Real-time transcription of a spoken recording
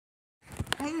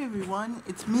Hey everyone,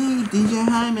 it's me, DJ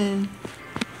Hyman.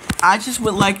 I just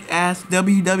would like to ask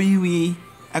WWE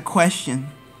a question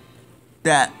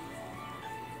that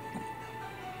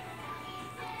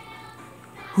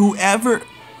whoever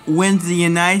wins the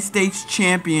United States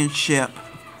Championship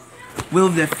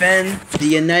will defend the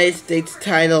United States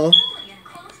title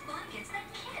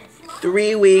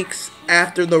 3 weeks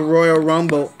after the Royal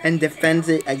Rumble and defends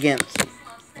it against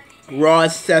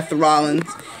Raw's Seth Rollins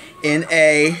in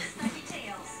a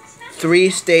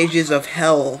 3 stages of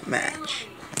hell match.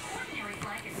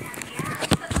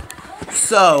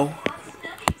 So,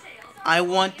 I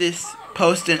want this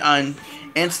posted on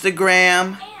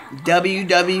Instagram,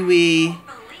 WWE,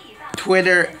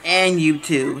 Twitter, and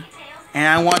YouTube. And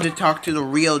I want to talk to the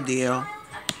real deal.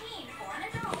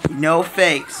 No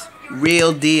fakes.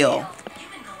 Real deal.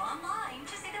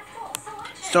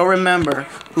 So remember,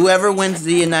 whoever wins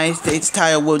the United States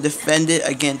title will defend it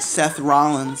against Seth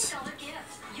Rollins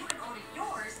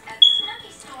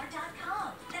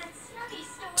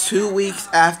 2 weeks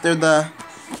after the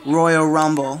Royal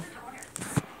Rumble.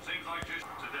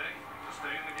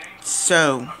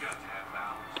 So,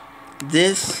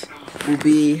 this will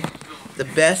be the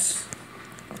best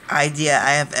idea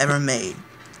I have ever made.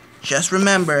 Just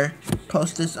remember,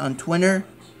 post this on Twitter,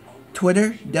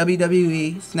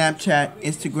 WWE, Snapchat,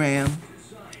 Instagram,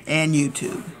 and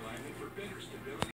YouTube.